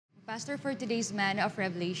Pastor, for today's Manna of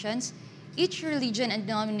Revelations, each religion and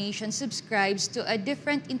denomination subscribes to a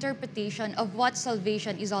different interpretation of what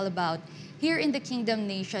salvation is all about. Here in the Kingdom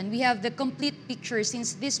Nation, we have the complete picture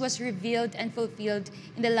since this was revealed and fulfilled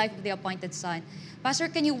in the life of the appointed Son. Pastor,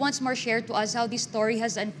 can you once more share to us how this story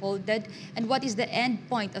has unfolded and what is the end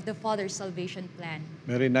point of the Father's salvation plan?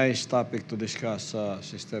 Very nice topic to discuss,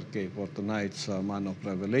 Sister Kay, for tonight's Manna of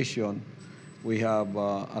Revelation. We have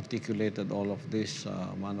articulated all of this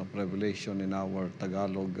Manna of Revelation in our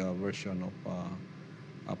Tagalog version of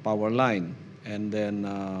Powerline. And then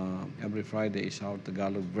every Friday is our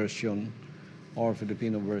Tagalog version or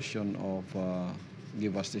Filipino version of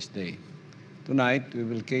Give Us This Day. Tonight, we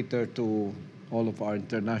will cater to all of our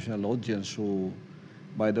international audience who,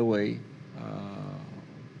 by the way,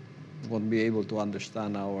 won't be able to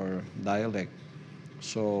understand our dialect.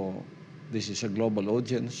 So this is a global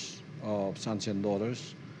audience of sons and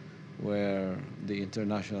daughters where the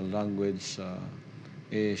international language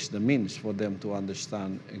is the means for them to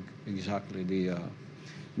understand exactly the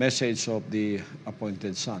message of the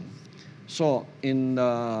appointed Son. So in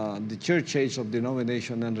the church age of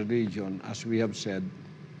denomination and religion, as we have said,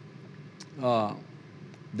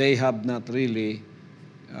 they have not really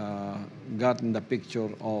gotten the picture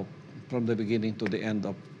of from the beginning to the end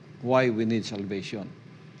of why we need salvation.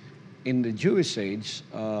 In the Jewish age,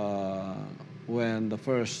 when the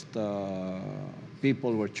first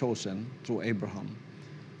people were chosen through Abraham,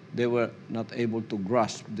 they were not able to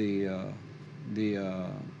grasp the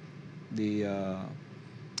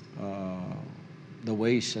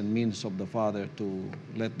ways and means of the Father to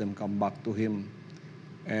let them come back to Him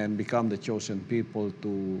and become the chosen people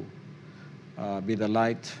to be the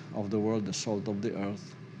light of the world, the salt of the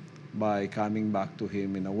earth, by coming back to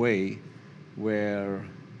Him in a way where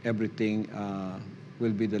everything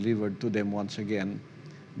will be delivered to them once again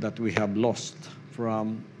that we have lost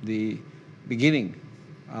from the beginning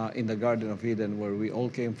in the Garden of Eden, where we all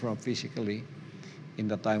came from physically in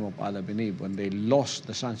the time of Adam and Eve, when they lost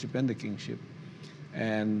the sonship and the kingship.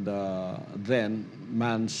 And then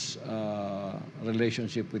man's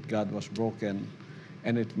relationship with God was broken,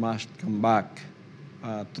 and it must come back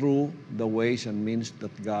through the ways and means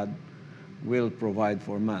that God will provide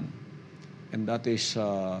for man. And that is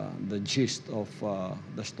the gist of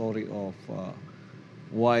the story of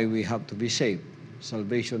why we have to be saved.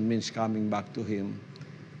 Salvation means coming back to Him,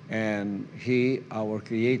 and He, our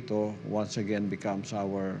Creator, once again becomes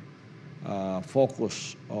our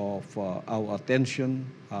focus of our attention,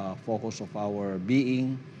 focus of our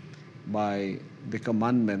being, by the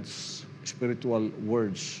commandments, spiritual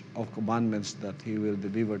words of commandments that He will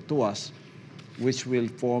deliver to us, which will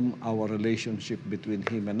form our relationship between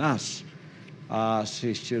Him and us as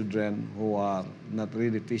His children who are not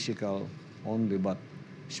really physical only, but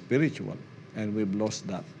spiritual, and we've lost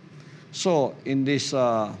that. So in this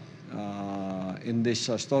storyline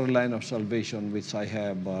of salvation, which I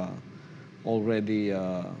have already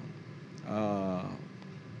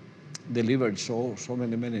delivered so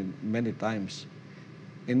many times,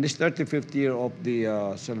 in this 35th year of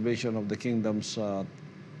the salvation of the kingdom's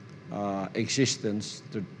existence,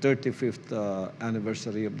 the 35th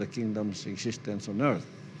anniversary of the kingdom's existence on earth,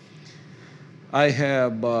 I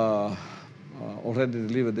have already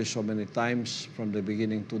delivered this so many times from the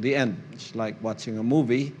beginning to the end. It's like watching a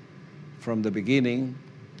movie. From the beginning,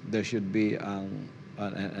 there should be an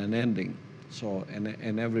ending. So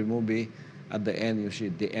in every movie, at the end, you see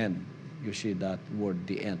the end. You see that word,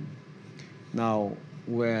 the end. Now,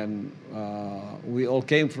 when we all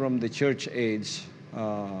came from the church age,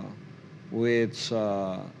 which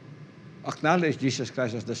acknowledged Jesus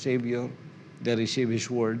Christ as the Savior, they received His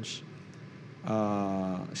words,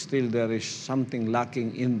 still there is something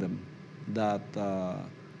lacking in them that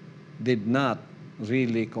did not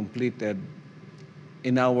really completed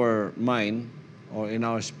in our mind or in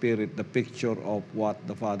our spirit the picture of what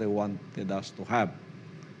the Father wanted us to have,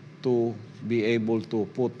 to be able to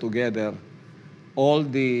put together all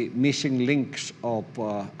the missing links of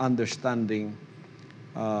understanding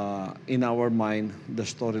in our mind the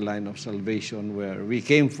storyline of salvation, where we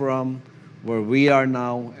came from, where we are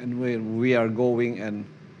now, and where we are going, and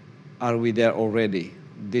are we there already?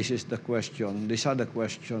 This is the question. These are the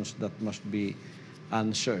questions that must be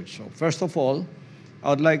answered. So first of all, I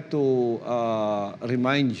would like to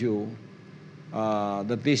remind you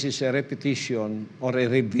that this is a repetition or a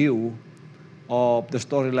review of the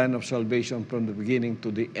storyline of salvation from the beginning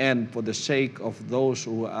to the end, for the sake of those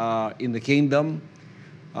who are in the kingdom,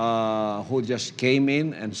 who just came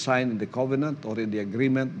in and signed the covenant or in the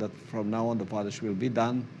agreement that from now on the Father's will be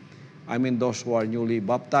done. I mean those who are newly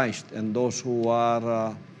baptized and those who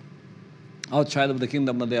are outside of the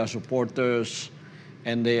kingdom, they are supporters,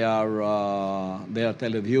 and they are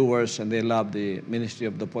televiewers, and they love the ministry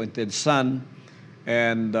of the appointed Son,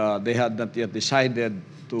 and they had not yet decided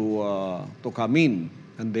to come in,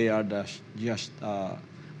 and they are just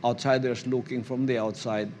outsiders looking from the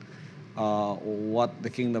outside what the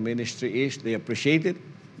kingdom ministry is. They appreciate it,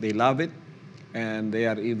 they love it, and they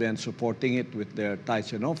are even supporting it with their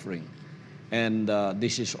tithes and offering. And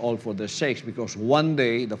this is all for their sakes, because one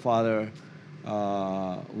day the Father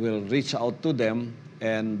will reach out to them,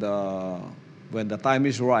 and when the time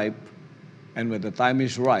is ripe and when the time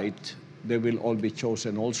is right, they will all be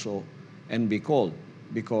chosen also and be called.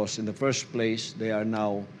 Because in the first place, they are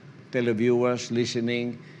now televiewers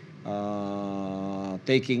listening,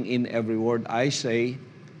 taking in every word I say,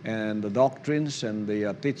 and the doctrines and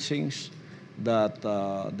the teachings that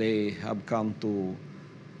they have come to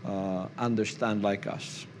understand like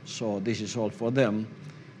us. So this is all for them.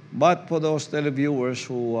 But for those televiewers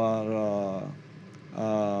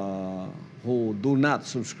who do not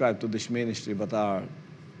subscribe to this ministry but are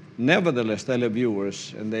nevertheless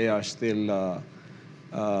televiewers, and they are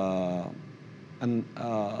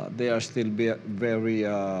still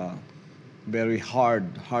very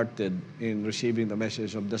hard-hearted in receiving the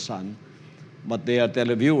message of the Son, but they are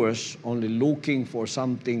televiewers only looking for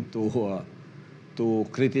something to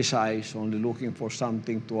criticize, only looking for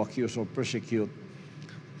something to accuse or persecute.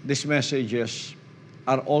 These messages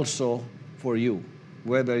are also for you,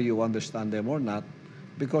 whether you understand them or not,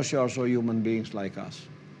 because you're also human beings like us.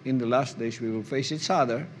 In the last days, we will face each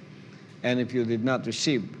other, and if you did not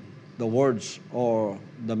receive the words or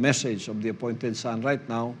the message of the appointed Son right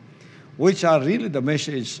now, which are really the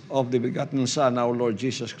message of the begotten Son, our Lord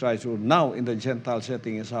Jesus Christ, who now in the Gentile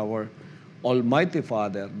setting is our Almighty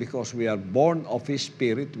Father, because we are born of His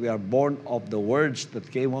Spirit, we are born of the words that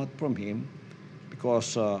came out from Him,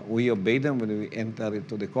 because we obey them when we enter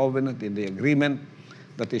into the covenant, in the agreement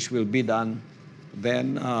that this will be done.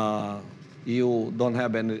 Then you don't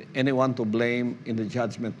have anyone to blame in the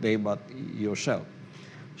judgment day but yourself.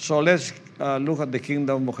 So let's look at the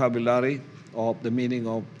kingdom vocabulary of the meaning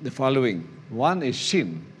of the following. One is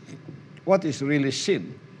sin. What is really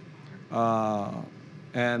sin?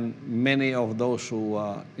 And many of those who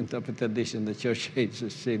interpreted this in the church age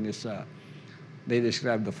as sin is, they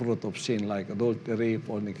describe the fruit of sin like adultery,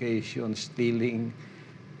 fornication, stealing,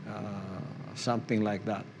 something like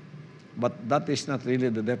that. But that is not really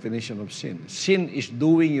the definition of sin. Sin is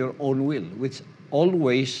doing your own will, which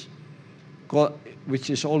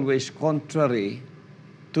is always contrary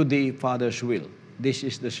to the Father's will. This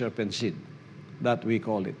is the serpent seed that we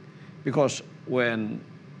call it. Because when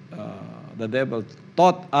the devil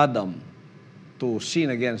taught Adam to sin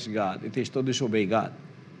against God, it is to disobey God.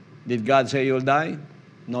 Did God say you'll die?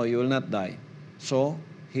 No, you will not die. So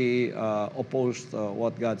he opposed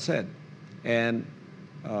what God said. And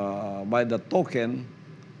by the token,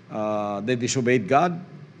 they disobeyed God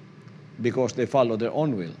because they follow their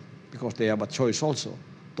own will, because they have a choice also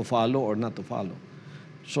to follow or not to follow.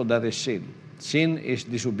 So that is sin. Sin is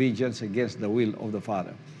disobedience against the will of the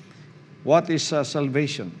Father. What is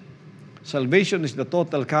salvation? Salvation is the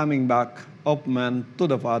total coming back of man to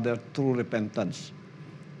the Father through repentance.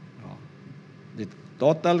 The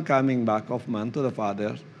total coming back of man to the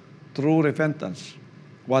Father through repentance.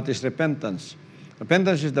 What is repentance?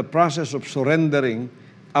 Repentance is the process of surrendering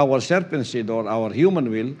our serpent seed or our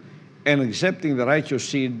human will and accepting the righteous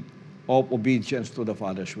seed of obedience to the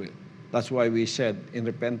Father's will. That's why we said in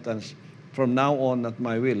repentance, from now on, not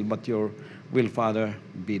my will, but your will, Father,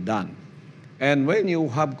 be done. And when you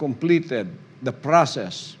have completed the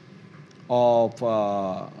process of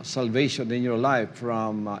salvation in your life,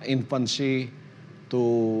 from infancy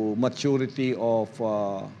to maturity of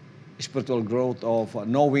spiritual growth, of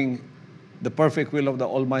knowing the perfect will of the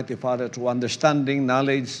Almighty Father through understanding,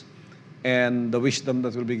 knowledge, and the wisdom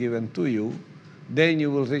that will be given to you, then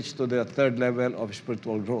you will reach to the third level of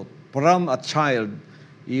spiritual growth. From a child,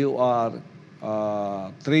 you are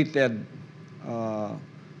treated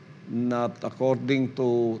not according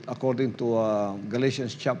to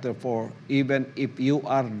Galatians chapter 4, even if you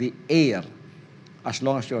are the heir, as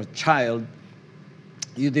long as you're a child,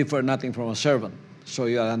 you differ nothing from a servant. So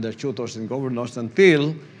you are under tutors and governors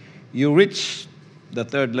until you reach the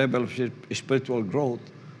third level of spiritual growth,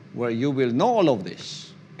 where you will know all of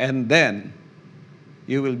this, and then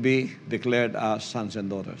you will be declared as sons and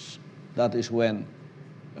daughters. That is when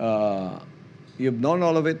you've known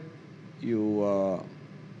all of it, you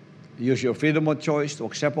use your freedom of choice to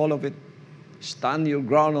accept all of it, stand your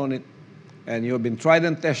ground on it, and you have been tried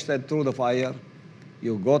and tested through the fire.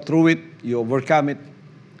 You go through it, you overcome it,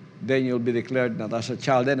 then you'll be declared not as a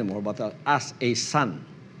child anymore, but as a son.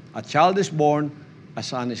 A child is born, a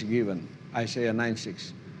son is given. Isaiah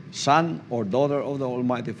 9:6. Son or daughter of the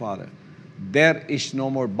Almighty Father. There is no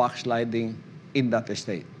more backsliding in that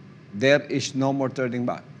estate. There is no more turning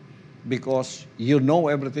back, because you know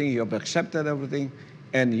everything, you have accepted everything,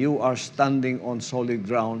 and you are standing on solid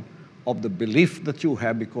ground of the belief that you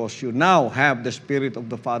have, because you now have the Spirit of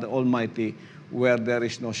the Father Almighty, where there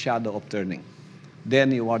is no shadow of turning.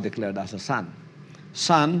 Then you are declared as a son.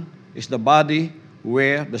 Son is the body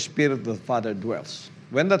where the Spirit of the Father dwells.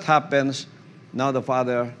 When that happens, now the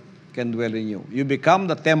Father can dwell in you. You become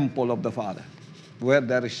the temple of the Father, where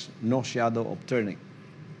there is no shadow of turning.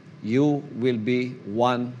 You will be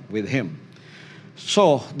one with Him.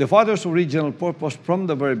 So, the Father's original purpose from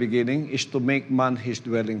the very beginning is to make man His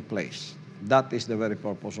dwelling place. That is the very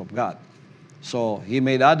purpose of God. So, He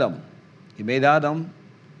made Adam. He made Adam,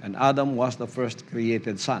 and Adam was the first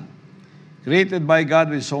created son. Created by God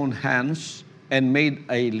with His own hands and made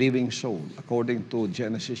a living soul, according to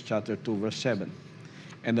Genesis chapter 2, verse 7.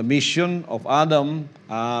 And the mission of Adam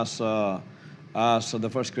as the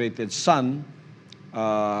first created son,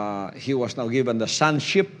 he was now given the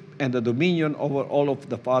sonship and the dominion over all of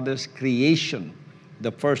the Father's creation,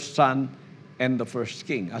 the first son and the first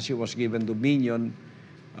king, as he was given dominion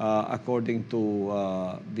according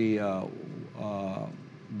to the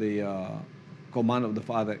command of the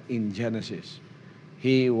Father in Genesis.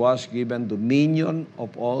 He was given dominion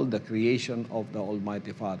of all the creation of the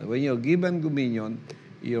Almighty Father. When you're given dominion,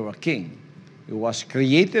 you're a king. He was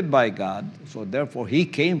created by God, so therefore he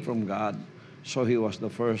came from God, so he was the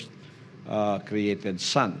first created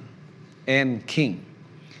son and king.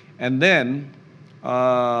 And then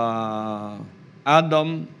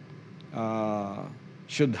Adam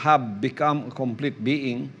should have become a complete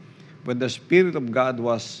being when the Spirit of God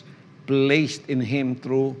was placed in him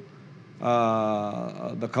through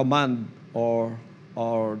the command or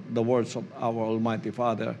the words of our Almighty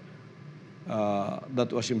Father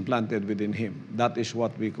that was implanted within him. That is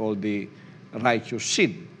what we call the righteous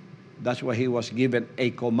seed. That's why he was given a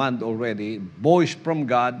command already, voice from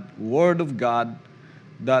God, word of God,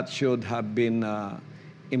 that should have been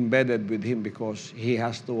embedded with him, because he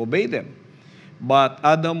has to obey them. But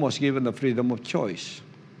Adam was given the freedom of choice.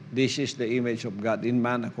 This is the image of God in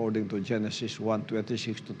man, according to Genesis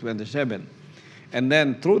 1:26-27. And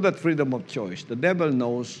then through that freedom of choice, the devil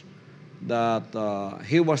knows that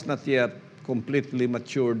he was not yet completely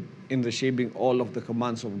matured in receiving all of the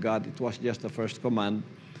commands of God. It was just the first command.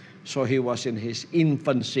 So he was in his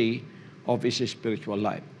infancy of his spiritual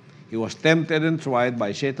life. He was tempted and tried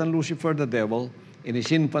by Satan, Lucifer, the devil. In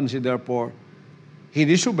his infancy, therefore, he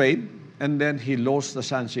disobeyed, and then he lost the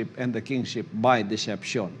sonship and the kingship by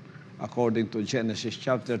deception, according to Genesis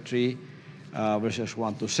chapter 3, verses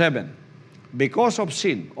 1-7. Because of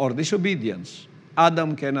sin or disobedience,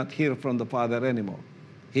 Adam cannot hear from the Father anymore.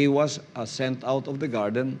 He was sent out of the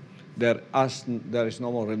garden. There is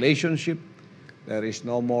no more relationship. There is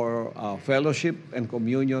no more fellowship and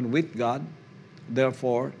communion with God.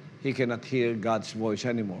 Therefore, he cannot hear God's voice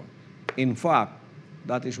anymore. In fact,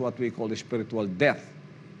 that is what we call spiritual death.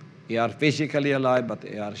 You are physically alive, but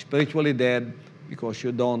you are spiritually dead, because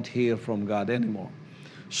you don't hear from God anymore.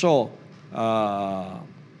 So,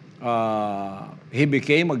 he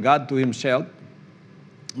became a God to himself.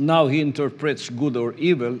 Now he interprets good or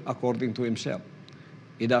evil according to himself.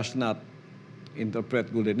 He does not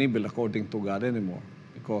interpret good and evil according to God anymore,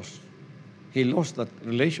 because he lost that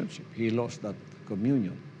relationship. He lost that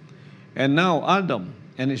communion. And now Adam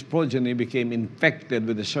and his progeny became infected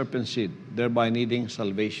with the serpent seed, thereby needing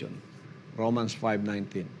salvation. Romans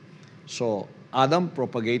 5:19. So Adam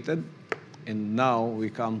propagated, and now we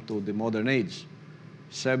come to the modern age.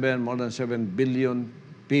 More than 7 billion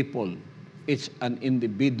people, each an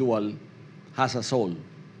individual has a soul,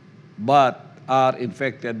 but are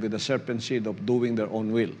infected with the serpent seed of doing their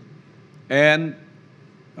own will. And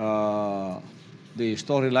the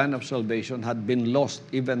storyline of salvation had been lost,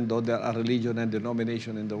 even though there are religion and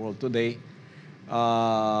denomination in the world today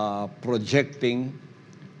projecting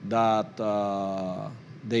that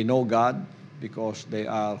they know God because they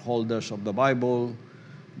are holders of the Bible,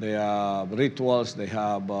 they have rituals, they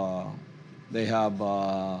have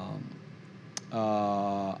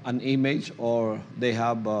an image, or they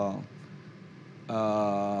have a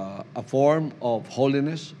form of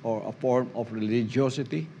holiness or a form of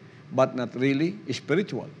religiosity, but not really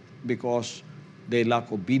spiritual, because they lack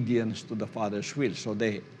obedience to the Father's will. So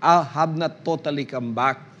they have not totally come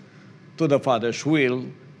back to the Father's will,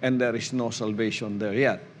 and there is no salvation there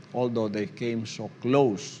yet, although they came so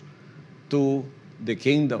close to the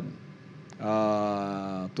kingdom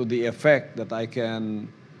to the effect that I can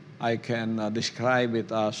describe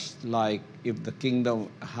it as like if the kingdom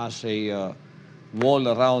has a wall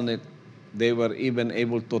around it, they were even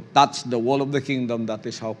able to touch the wall of the kingdom. That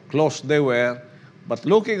is how close they were. But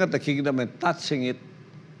looking at the kingdom and touching it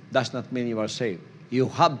does not mean you are saved. You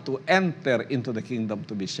have to enter into the kingdom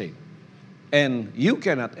to be saved. And you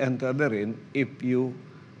cannot enter therein if you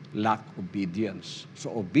lack obedience.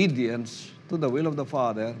 So obedience to the will of the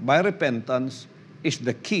Father by repentance is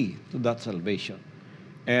the key to that salvation.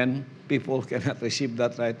 And people cannot receive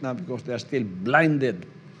that right now because they are still blinded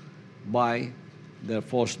by their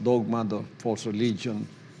false dogma, the false religion,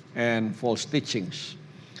 and false teachings.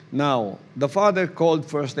 Now, the Father called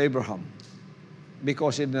first Abraham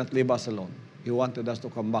because he did not leave us alone. He wanted us to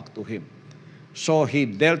come back to him. So he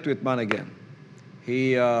dealt with man again.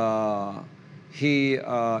 He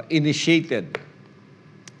initiated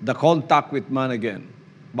the contact with man again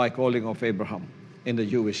by calling of Abraham in the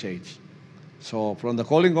Jewish age. So from the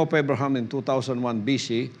calling of Abraham in 2001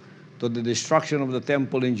 BC to the destruction of the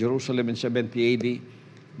temple in Jerusalem in 70 AD,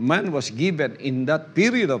 man was given in that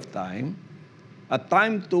period of time a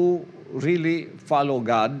time to really follow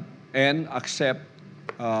God and accept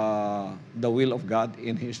the will of God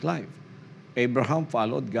in his life. Abraham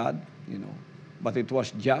followed God, but it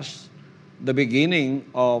was just the beginning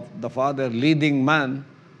of the Father leading man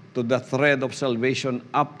to the thread of salvation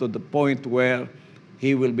up to the point where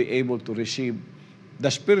he will be able to receive the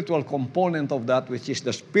spiritual component of that, which is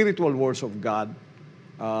the spiritual words of God,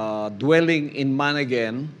 dwelling in man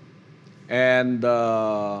again, and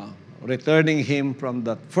returning him from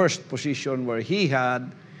that first position where he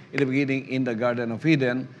had in the beginning in the Garden of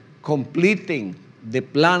Eden, completing the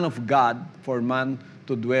plan of God for man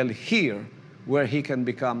to dwell here, where he can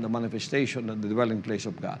become the manifestation of the dwelling place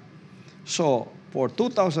of God. So, for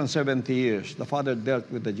 2070 years, the Father dealt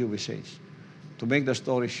with the Jewish age. To make the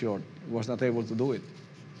story short, he was not able to do it.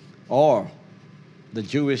 Or, in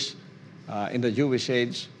the Jewish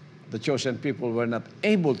age, the chosen people were not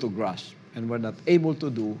able to grasp and were not able to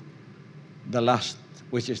do the last,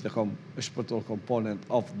 which is the spiritual component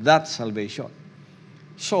of that salvation.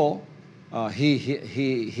 So,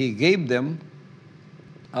 he gave them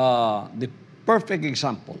the perfect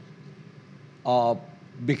example of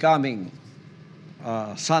becoming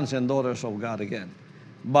sons and daughters of God again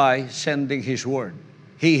by sending his word.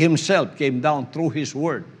 He himself came down through his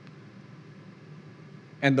word.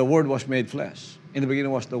 And the word was made flesh. In the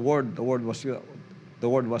beginning was the word was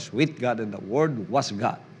with God, and the word was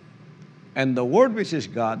God. And the word which is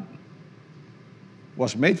God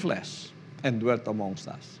was made flesh and dwelt amongst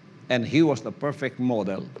us. And he was the perfect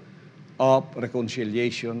model of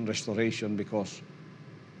reconciliation, restoration, because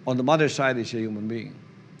on the mother's side he's a human being.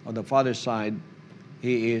 On the father's side,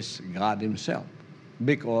 he is God himself,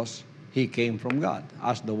 because he came from God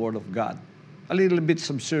as the Word of God. A little bit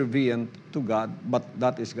subservient to God, but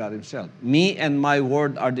that is God himself. Me and my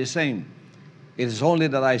word are the same. It is only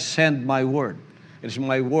that I send my word. It is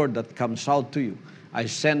my word that comes out to you. I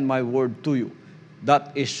send my word to you.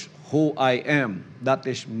 That is who I am. That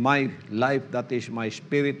is my life. That is my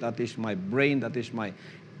spirit. That is my brain. That is my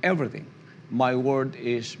everything. My word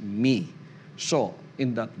is me. So,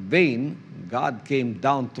 in that vein, God came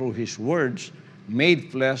down through his words, made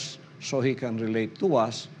flesh, so he can relate to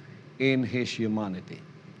us in his humanity.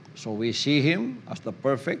 So we see him as the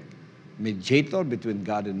perfect mediator between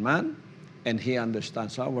God and man, and he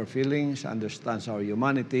understands our feelings, understands our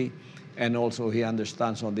humanity, and also he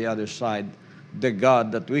understands on the other side the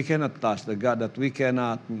God that we cannot touch, the God that we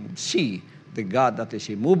cannot see, the God that is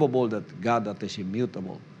immovable, the God that is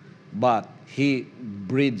immutable. But he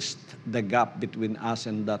bridged the gap between us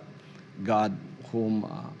and that God whom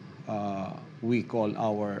we call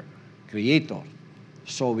our Creator,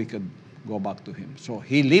 so we could go back to him. So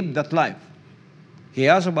he lived that life. He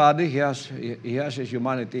has a body, he has his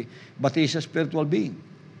humanity, but he is a spiritual being.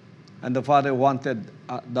 And the Father wanted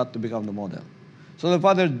that to become the model. So the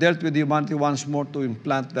Father dealt with humanity once more to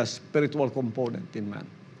implant the spiritual component in man.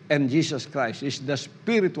 And Jesus Christ is the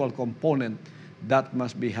spiritual component that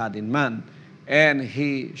must be had in man. And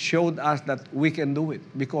he showed us that we can do it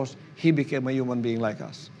because he became a human being like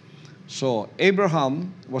us. So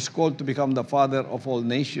Abraham was called to become the father of all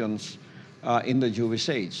nations in the Jewish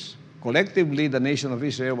age. Collectively, the nation of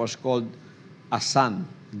Israel was called a son,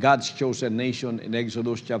 God's chosen nation in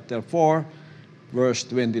Exodus chapter 4, verse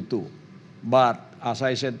 22. But as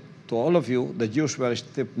I said to all of you, the Jews were a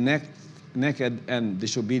stiff-necked, naked, and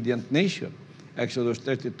disobedient nation. Exodus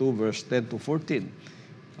 32, verse 10 to 14.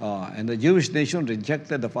 And the Jewish nation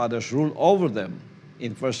rejected the Father's rule over them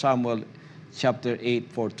in 1 Samuel chapter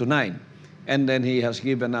 8, 4 to 9. And then He has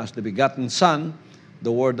given us the begotten Son,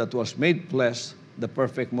 the Word that was made flesh, the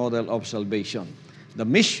perfect model of salvation. The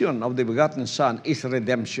mission of the begotten Son is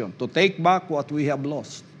redemption, to take back what we have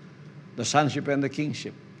lost, the sonship and the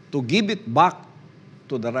kingship, to give it back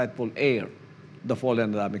to the rightful heir, the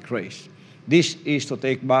fallen Adamic race. This is to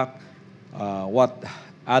take back what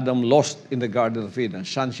Adam lost in the Garden of Eden,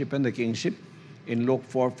 sonship and the kingship, in Luke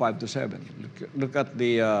 4:5-7. Look at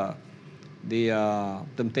the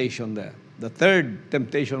temptation there. The third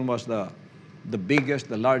temptation was the biggest,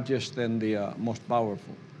 the largest, and the most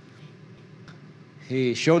powerful.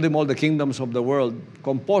 He showed them all the kingdoms of the world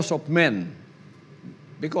composed of men,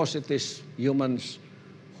 because it is humans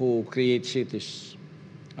who create cities.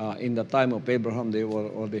 In the time of Abraham, they were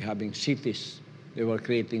already having cities. They were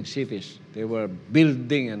creating cities. They were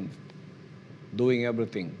building and doing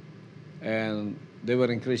everything. And they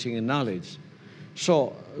were increasing in knowledge.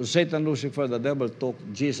 So Satan, Lucifer, the devil, took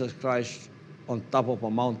Jesus Christ on top of a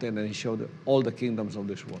mountain, and he showed all the kingdoms of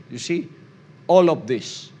this world. You see, all of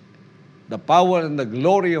this, the power and the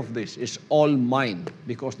glory of this is all mine,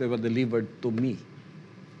 because they were delivered to me.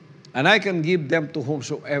 And I can give them to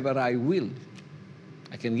whomsoever I will.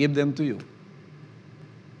 I can give them to you.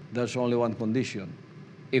 There's only one condition: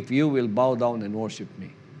 if you will bow down and worship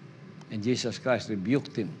me. And Jesus Christ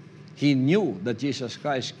rebuked him. He knew that Jesus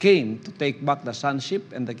Christ came to take back the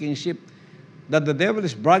sonship and the kingship that the devil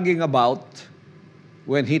is bragging about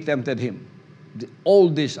when he tempted him. All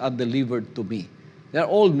these are delivered to me. They're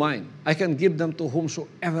all mine. I can give them to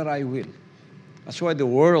whomsoever I will. That's why the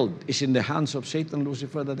world is in the hands of Satan,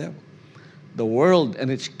 Lucifer, the devil. The world and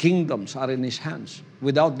its kingdoms are in his hands.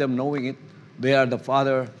 Without them knowing it, they are the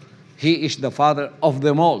father. He is the father of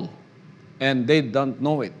them all. And they don't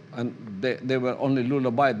know it. And they were only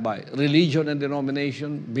lullabied by religion and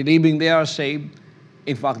denomination, believing they are saved.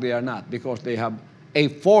 In fact, they are not, because they have a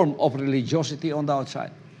form of religiosity on the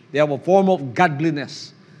outside. They have a form of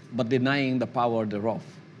godliness, but denying the power thereof.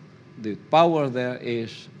 The power there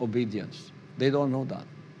is obedience. They don't know that.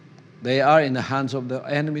 They are in the hands of the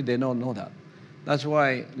enemy. They don't know that. That's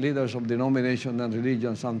why leaders of denomination and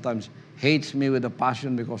religion sometimes hates me with a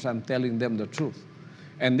passion, because I'm telling them the truth.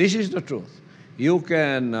 And this is the truth. You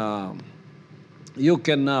can now,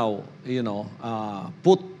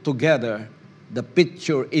 put together the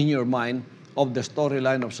picture in your mind of the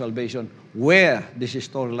storyline of salvation, where this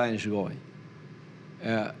storyline is going.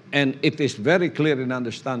 And it is very clear in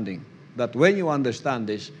understanding that when you understand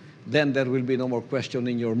this, then there will be no more question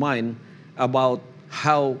in your mind about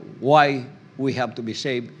why we have to be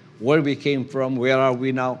saved, where we came from, where are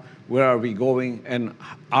we now, where are we going, and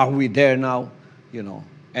are we there now,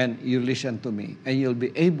 and you listen to me, and you'll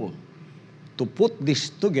be able to put this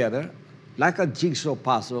together like a jigsaw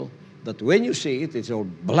puzzle, that when you see it, it's all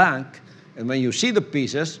blank, and when you see the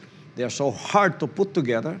pieces, they're so hard to put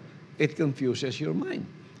together, it confuses your mind.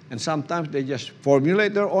 And sometimes they just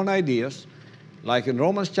formulate their own ideas, like in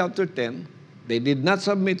Romans chapter 10, they did not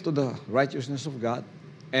submit to the righteousness of God,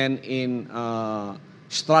 and in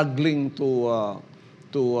struggling to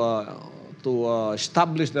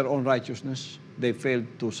establish their own righteousness, they failed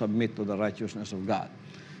to submit to the righteousness of God.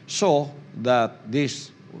 So that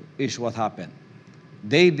this is what happened.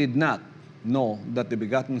 They did not know that the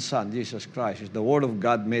begotten Son, Jesus Christ, is the Word of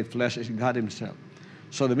God made flesh, is God Himself.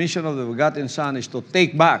 So the mission of the begotten Son is to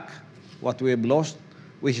take back what we have lost,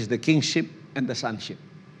 which is the kingship and the sonship.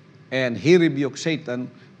 And He rebuked Satan,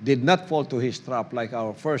 did not fall to his trap like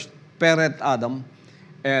our first parent Adam,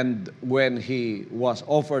 and when he was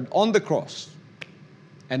offered on the cross,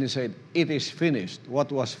 and he said, "It is finished."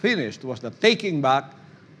 What was finished was the taking back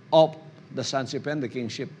of the sonship and the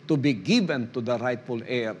kingship to be given to the rightful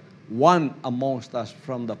heir, one amongst us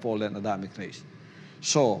from the fallen Adamic race.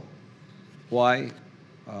 So, why?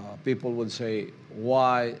 People would say,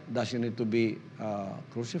 why does He need to be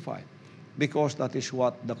crucified? Because that is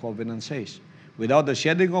what the covenant says. Without the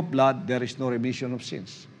shedding of blood, there is no remission of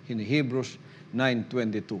sins. In Hebrews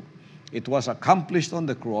 9:22. It was accomplished on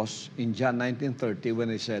the cross in John 19:30 when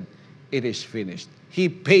He said, "It is finished." He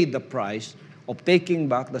paid the price of taking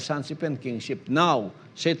back the sonship and kingship. Now,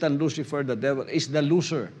 Satan, Lucifer, the devil, is the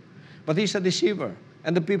loser. But he's a deceiver,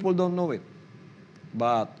 and the people don't know it.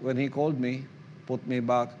 But when He called me, put me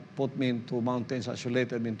into mountains,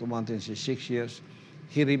 isolated me into mountains in 6 years,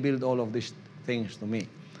 He revealed all of these things to me.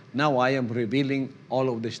 Now I am revealing all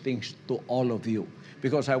of these things to all of you,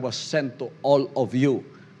 because I was sent to all of you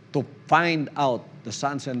to find out the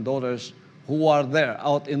sons and daughters who are there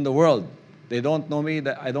out in the world. They don't know me,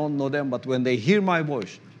 I don't know them, but when they hear my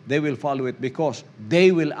voice, they will follow it, because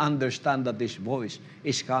they will understand that this voice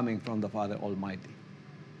is coming from the Father Almighty.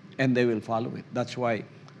 And they will follow it. That's why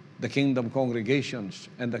the kingdom congregations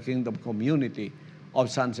and the kingdom community of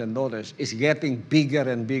sons and daughters is getting bigger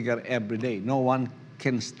and bigger every day. No one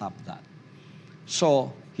can stop that.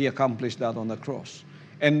 So he accomplished that on the cross.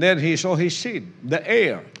 And then he saw his seed, the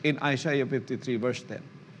heir, in Isaiah 53 verse 10.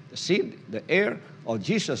 The seed, the heir of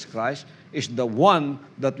Jesus Christ, is the one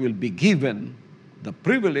that will be given the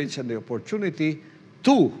privilege and the opportunity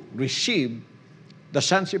to receive the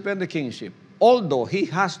sonship and the kingship, although he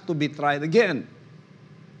has to be tried again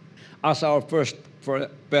as our first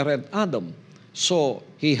parent Adam. So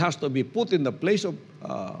he has to be put in the place of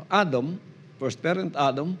Adam, first parent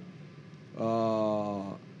Adam,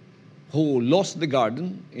 who lost the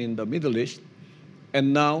garden in the Middle East,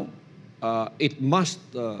 and now it must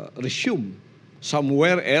resume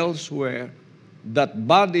somewhere else where that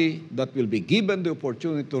body that will be given the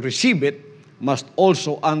opportunity to receive it must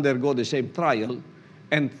also undergo the same trial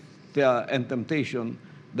and temptation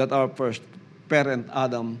that our first parent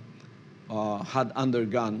Adam had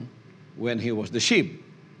undergone when he was deceived.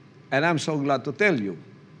 And I'm so glad to tell you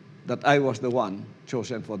that I was the one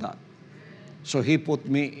chosen for that. So he put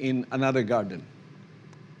me in another garden,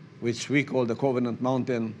 which we call the Covenant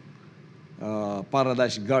Mountain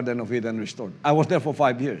Paradise Garden of Eden Restored. I was there for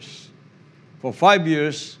 5 years. For 5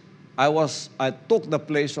 years, I took the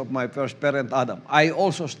place of my first parent Adam. I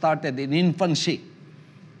also started in infancy.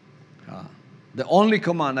 The only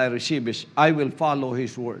command I received is, I will follow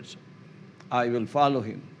his words. I will follow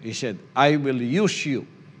him. He said, I will use you.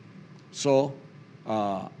 So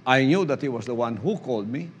I knew that he was the one who called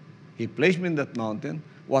me. He placed me in that mountain.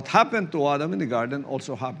 What happened to Adam in the garden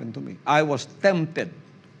also happened to me. I was tempted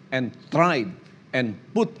and tried and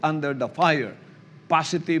put under the fire,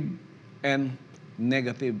 positive and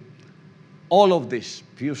negative. All of this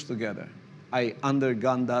fused together. I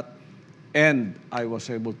undergone that, and I was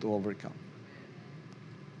able to overcome.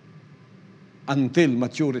 Until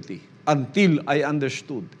maturity, until I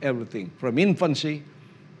understood everything, from infancy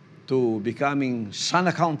to becoming son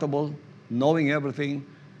accountable, knowing everything,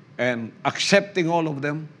 and accepting all of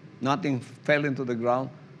them. Nothing fell into the ground.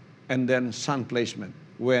 And then son placement.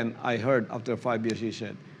 When I heard after 5 years, he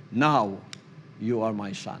said, now you are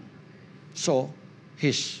my son. So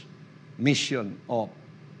his mission of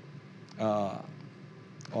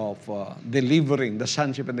delivering the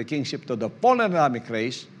sonship and the kingship to the fallen Adamic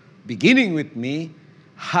race, beginning with me,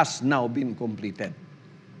 has now been completed.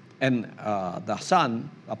 And the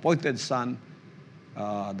appointed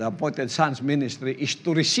son's ministry is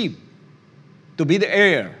to receive, to be the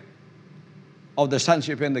heir of the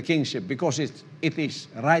sonship and the kingship, because it is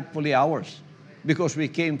rightfully ours. Because we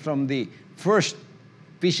came from the first,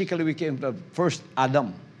 physically we came from the first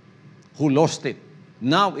Adam, who lost it.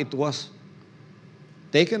 Now it was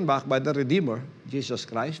taken back by the Redeemer, Jesus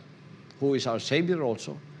Christ, who is our Savior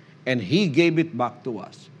also, and He gave it back to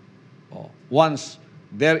us. Once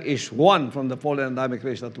there is one from the fallen Adamic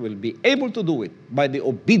race that will be able to do it by the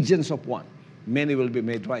obedience of one, many will be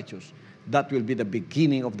made righteous. That will be the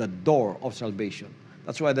beginning of the door of salvation.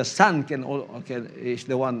 That's why the Son is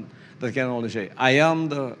the one that can only say, I am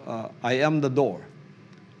the door.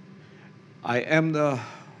 I am the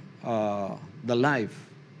life.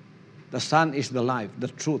 The Son is the life, the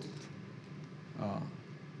truth.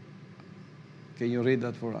 Can you read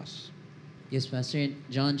that for us? Yes, Pastor. In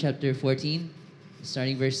John chapter 14,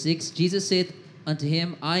 starting verse 6, Jesus said unto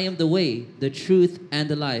him, I am the way, the truth, and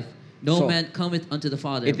the life. No man cometh unto the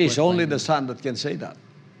Father. It is only the Son that can say that.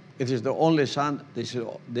 It is the only Son. This is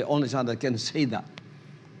the only Son that can say that.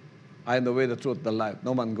 I am the way, the truth, the life.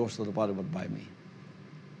 No man goes to the Father but by me.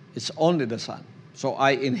 It's only the Son. So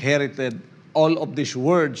I inherited all of these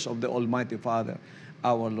words of the Almighty Father,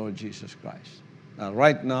 our Lord Jesus Christ. Now,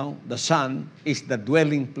 right now, the Son is the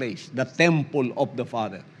dwelling place, the temple of the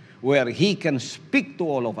Father, where He can speak to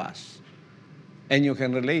all of us. And you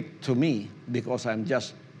can relate to me because I'm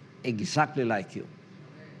just exactly like you,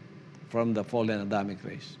 from the fallen Adamic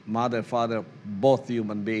race. Mother, father, both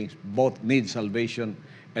human beings, both need salvation,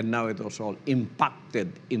 and now it was all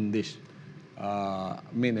impacted in this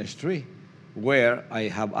ministry, where I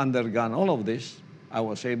have undergone all of this. I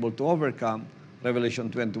was able to overcome.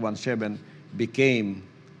 Revelation 21:7 became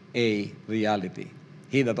a reality.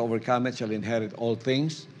 He that overcometh shall inherit all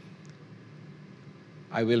things.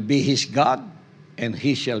 I will be his God, and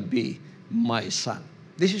he shall be my son.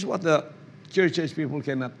 This is what the church age people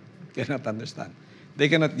cannot understand. They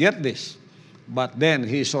cannot get this. But then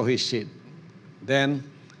he saw his seed. Then,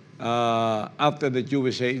 after the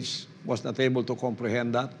Jewish age was not able to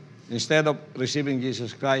comprehend that, instead of receiving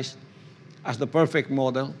Jesus Christ as the perfect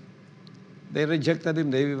model, they rejected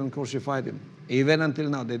him. They even crucified him. Even until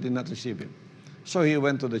now, they did not receive him. So he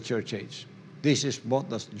went to the church age. This is both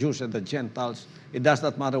the Jews and the Gentiles. It does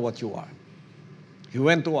not matter what you are. He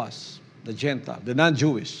went to us, the Gentile, the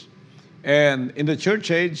non-Jewish. And in the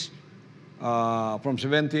church age, from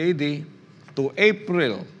 70 AD to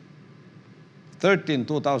April 13,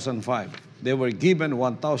 2005, they were given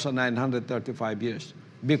 1,935 years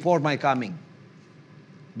before my coming.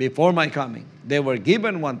 Before my coming, they were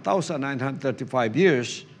given 1,935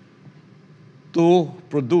 years to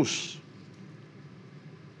produce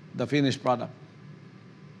the finished product.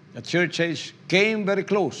 The church age came very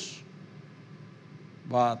close,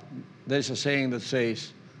 but there's a saying that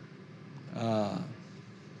says,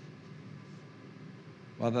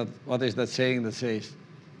 what is that saying that says,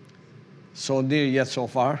 so near yet so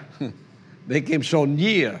far? They came so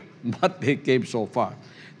near, but they came so far.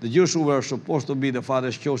 The Jews who were supposed to be the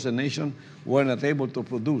Father's chosen nation were not able to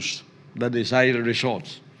produce the desired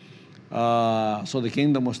results. So the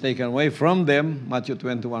kingdom was taken away from them, Matthew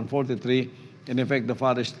 21:43. In effect, the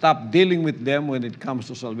Father stopped dealing with them when it comes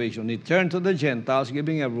to salvation. He turned to the Gentiles,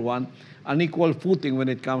 giving everyone an equal footing when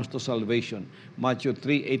it comes to salvation. Matthew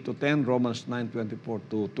 3:8-10, Romans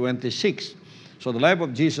 9:24-26. So the life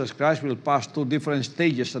of Jesus Christ will pass through different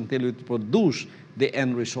stages until it produce the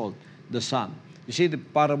end result, the Son. You see the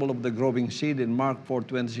parable of the growing seed in Mark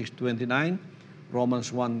 4:26-29,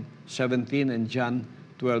 Romans 1:17, and John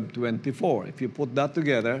 12:24. If you put that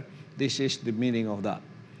together, this is the meaning of that.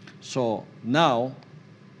 So now,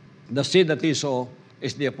 the seed that he saw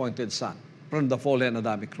is the appointed Son from the fallen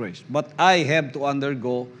Adamic race. But I have to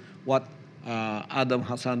undergo what Adam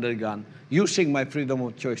has undergone, using my freedom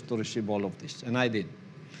of choice to receive all of this. And I did.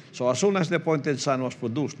 So as soon as the appointed Son was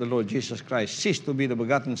produced, the Lord Jesus Christ ceased to be the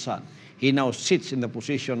begotten Son. He now sits in the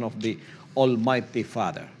position of the Almighty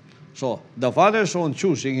Father. So the Father's own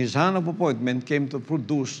choosing, his hand of appointment, came to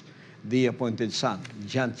produce the appointed Son.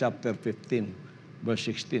 John chapter 15, verse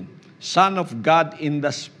 16. Son of God in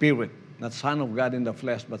the Spirit. Not Son of God in the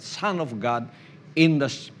flesh, but Son of God in the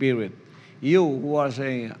Spirit. You who are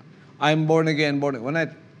saying, I'm born again, born again. When I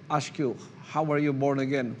ask you, how are you born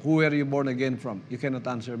again? Who are you born again from? You cannot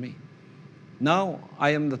answer me. Now,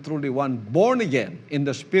 I am the truly one born again in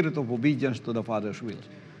the spirit of obedience to the Father's will.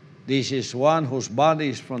 This is one whose body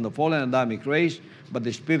is from the fallen Adamic race, but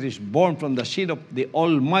the spirit is born from the seed of the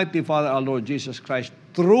Almighty Father, our Lord Jesus Christ,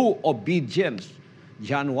 through obedience.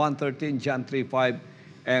 John 1:13, John 3:5,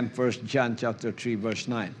 and 1 John chapter 3, verse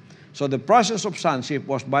 9. So the process of sonship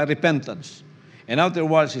was by repentance, and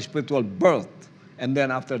afterwards spiritual birth, and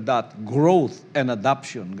then after that, growth and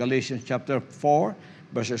adoption. Galatians chapter 4,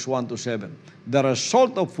 verses 1-7. The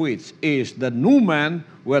result of which is the new man,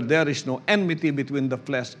 where there is no enmity between the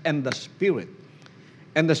flesh and the spirit.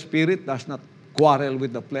 And the spirit does not quarrel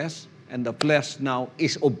with the flesh, and the flesh now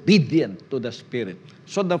is obedient to the spirit.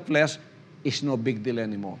 So the flesh is no big deal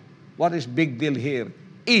anymore. What is big deal here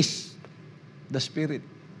is the spirit,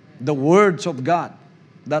 the words of God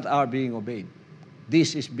that are being obeyed.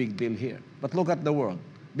 This is big deal here. But look at the world.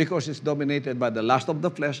 Because it's dominated by the lust of the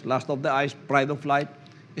flesh, lust of the eyes, pride of life.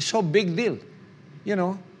 It's so big deal. You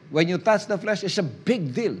know, when you touch the flesh, it's a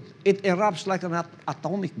big deal. It erupts like an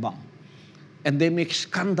atomic bomb. And they make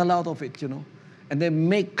scandal out of it, you know. And they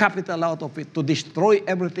make capital out of it to destroy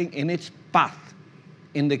everything in its path.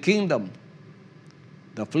 In the kingdom,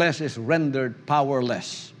 the flesh is rendered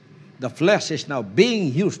powerless. The flesh is now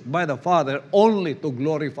being used by the Father only to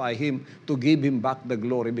glorify Him, to give Him back the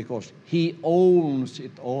glory, because He owns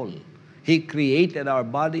it all. He created our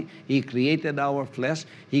body. He created our flesh.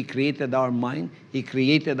 He created our mind. He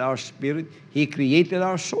created our spirit. He created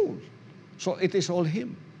our soul. So it is all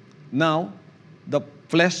Him. Now, the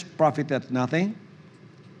flesh profiteth nothing.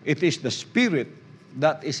 It is the spirit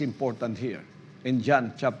that is important here. In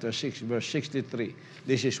John chapter 6, verse 63,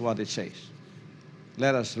 this is what it says.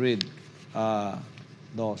 Let us read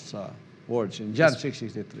those words in John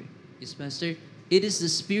 6:63. Yes, Pastor. It is the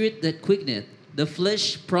spirit that quickeneth, the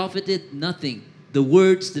flesh profiteth nothing. The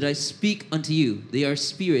words that I speak unto you, they are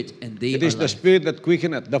spirit and they are life. It is the spirit that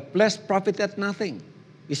quickeneth. The flesh profiteth nothing.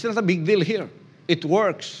 It's not a big deal here. It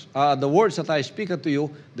works. The words that I speak unto you,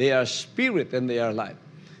 they are spirit and they are life.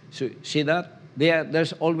 So, see that?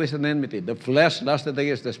 There's always an enmity. The flesh lusted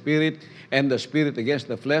against the spirit, and the spirit against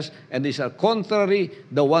the flesh, and these are contrary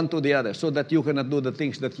the one to the other, so that you cannot do the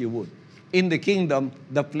things that you would. In the kingdom,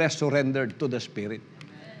 the flesh surrendered to the spirit.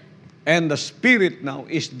 And the spirit now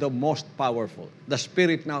is the most powerful. The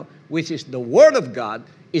spirit now, which is the word of God,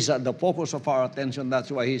 is at the focus of our attention.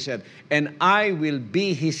 That's why He said, and I will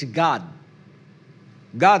be His God.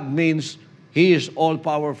 God means He is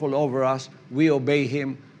all-powerful over us. We obey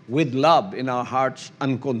Him with love in our hearts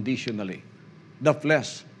unconditionally. The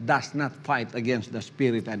flesh does not fight against the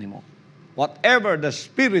spirit anymore. Whatever the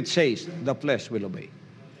Spirit says, the flesh will obey.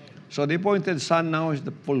 So the appointed Son now is the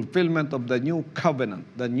fulfillment of the new covenant,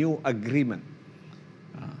 the new agreement.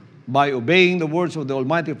 By obeying the words of the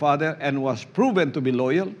Almighty Father, and was proven to be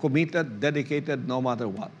loyal, committed, dedicated, no matter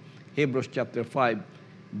what. Hebrews chapter 5,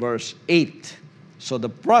 verse 8. So the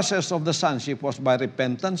process of the sonship was by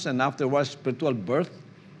repentance and afterwards spiritual birth.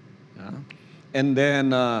 And then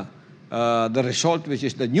the result, which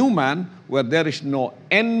is the new man, where there is no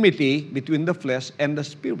enmity between the flesh and the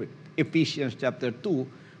spirit. Ephesians chapter 2,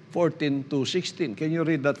 14 to 16. Can you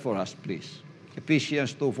read that for us, please?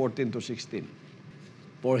 Ephesians 2, 14 to 16.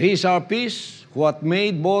 For he is our peace, who hath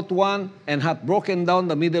made both one, and hath broken down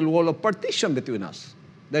the middle wall of partition between us.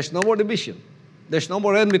 There's no more division. There's no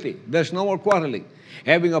more enmity. There's no more quarreling.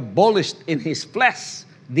 Having abolished in his flesh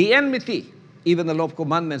the enmity, even the law of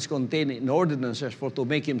commandments contained in ordinances, for to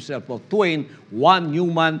make himself of twain one new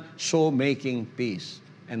man, so making peace.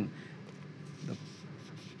 And the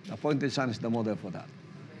appointed Son is the model for that.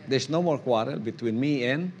 There's no more quarrel between me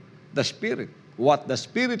and the Spirit. What the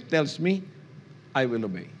Spirit tells me, I will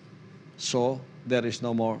obey. So there is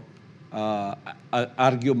no more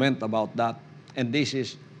argument about that. And this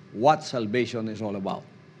is what salvation is all about.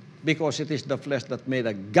 Because it is the flesh that made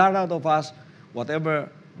a God out of us.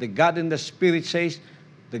 Whatever the God in the Spirit says,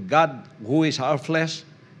 the God who is our flesh,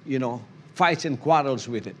 fights and quarrels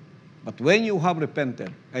with it. But when you have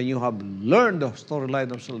repented and you have learned the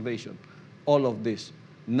storyline of salvation, all of this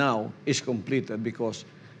now is completed, because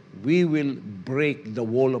we will break the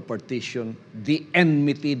wall of partition. The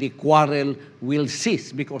enmity, the quarrel will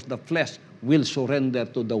cease, because the flesh will surrender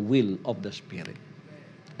to the will of the Spirit.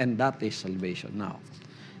 And that is salvation now.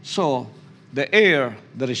 So, the heir,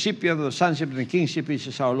 the recipient of the sonship and the kingship, which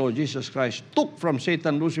is our Lord Jesus Christ, took from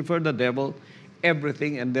Satan, Lucifer, the devil,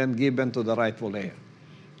 everything, and then given to the rightful heir.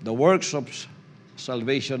 The works of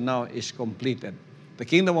salvation now is completed. The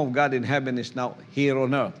kingdom of God in heaven is now here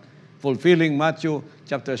on earth, fulfilling Matthew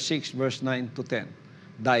chapter 6, verse 9 to 10.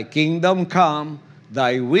 Thy kingdom come,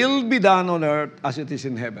 thy will be done on earth as it is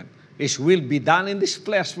in heaven. His will be done in this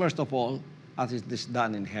flesh, first of all, as it is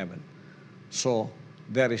done in heaven. So,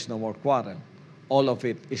 there is no more quarrel. All of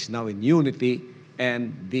it is now in unity,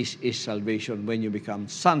 and this is salvation when you become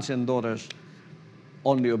sons and daughters,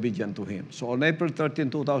 only obedient to Him. So on April 13,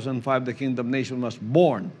 2005, the kingdom nation was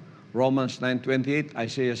born. Romans 9:28,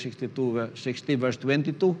 Isaiah 60, verse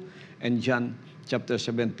 22, and John chapter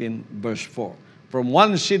 17, verse 4. From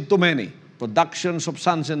one seed to many, productions of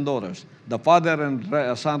sons and daughters. The father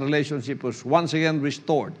and son relationship was once again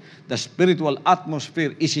restored. The spiritual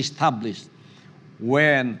atmosphere is established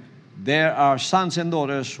when there are sons and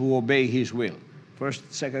daughters who obey His will.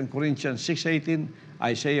 2 Corinthians 6:18,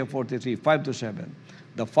 Isaiah 43, 5 to 7.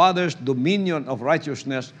 The Father's dominion of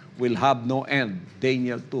righteousness will have no end.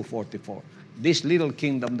 Daniel 2:44. This little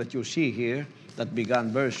kingdom that you see here, that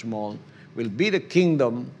began very small, will be the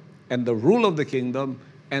kingdom and the rule of the kingdom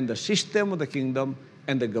and the system of the kingdom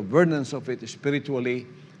and the governance of it spiritually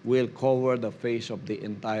will cover the face of the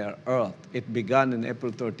entire earth. It began in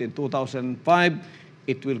April 13, 2005.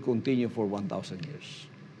 It will continue for 1,000 years.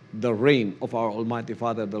 The reign of our Almighty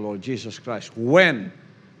Father, the Lord Jesus Christ. When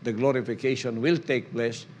the glorification will take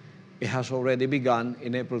place, it has already begun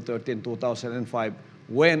in April 13, 2005.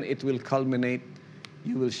 When it will culminate,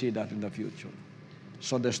 you will see that in the future.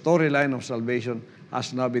 So the storyline of salvation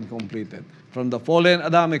has now been completed. From the fallen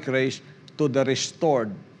Adamic race to the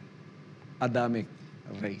restored Adamic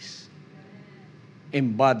race,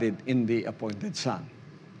 embodied in the appointed Son.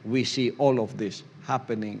 We see all of this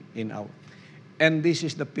happening in our... And this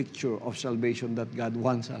is the picture of salvation that God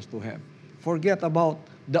wants us to have. Forget about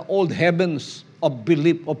the old heavens of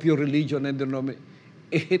belief of your religion and denomination.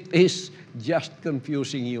 It is just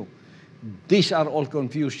confusing you. These are all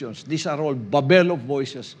confusions. These are all babel of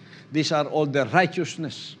voices. These are all the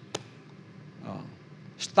righteousness.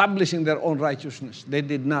 Establishing their own righteousness. They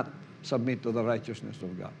did not submit to the righteousness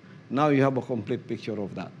of God. Now you have a complete picture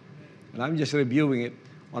of that. And I'm just reviewing it.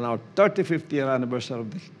 On our 35th year anniversary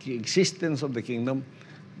of the existence of the kingdom,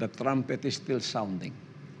 the trumpet is still sounding.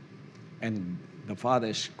 And the Father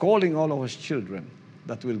is calling all of His children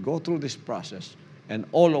that will go through this process, and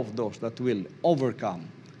all of those that will overcome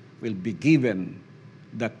will be given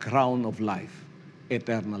the crown of life,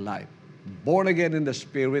 eternal life. Born again in the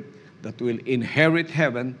Spirit, that will inherit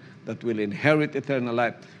heaven, that will inherit eternal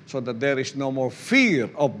life, so that there is no more fear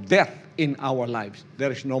of death in our lives.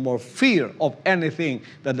 There is no more fear of anything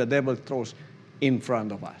that the devil throws in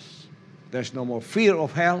front of us. There's no more fear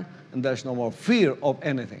of hell, and there's no more fear of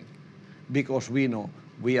anything. Because we know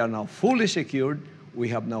we are now fully secured, we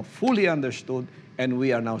have now fully understood, and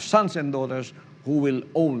we are now sons and daughters who will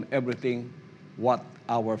own everything what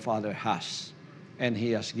our Father has. And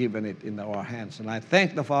He has given it in our hands. And I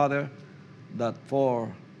thank the Father that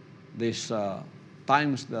for these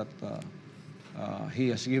times that He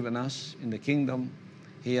has given us in the kingdom,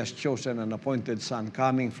 He has chosen an appointed Son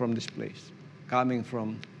coming from this place, coming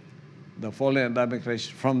from the fallen Adamic race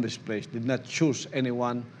from this place. Did not choose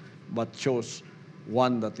anyone, but chose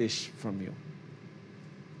one that is from you.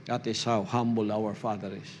 That is how humble our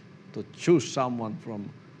Father is, to choose someone from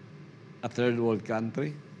a third world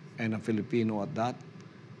country, and a Filipino at that,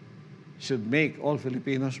 should make all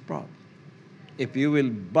Filipinos proud. If you will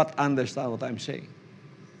but understand what I'm saying.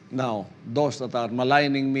 Now, those that are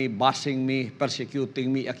maligning me, bashing me,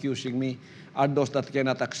 persecuting me, accusing me, are those that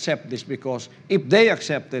cannot accept this, because if they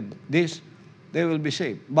accepted this, they will be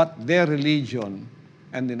saved. But their religion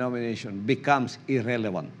and denomination becomes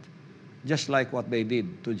irrelevant, just like what they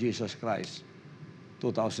did to Jesus Christ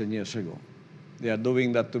 2,000 years ago. They are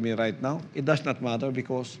doing that to me right now. It does not matter,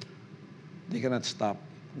 because they cannot stop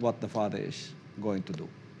what the Father is going to do.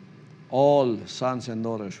 All sons and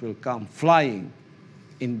daughters will come flying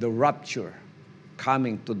in the rapture,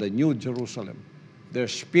 coming to the New Jerusalem, their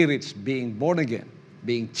spirits being born again,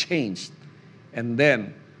 being changed. And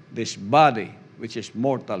then this body, which is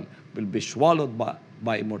mortal, will be swallowed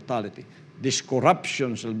by immortality. This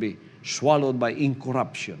corruption shall be swallowed by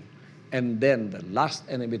incorruption. And then the last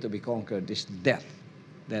enemy to be conquered is death.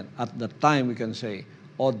 Then at the time we can say,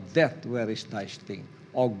 "O death, where is thy sting?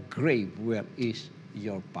 O grave, where is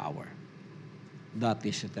your power?" That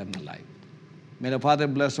is eternal life. May the Father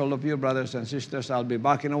bless all of you, brothers and sisters. I'll be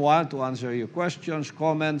back in a while to answer your questions,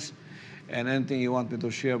 comments, and anything you want me to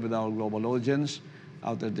share with our global audience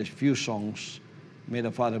after these few songs. May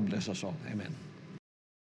the Father bless us all. Amen.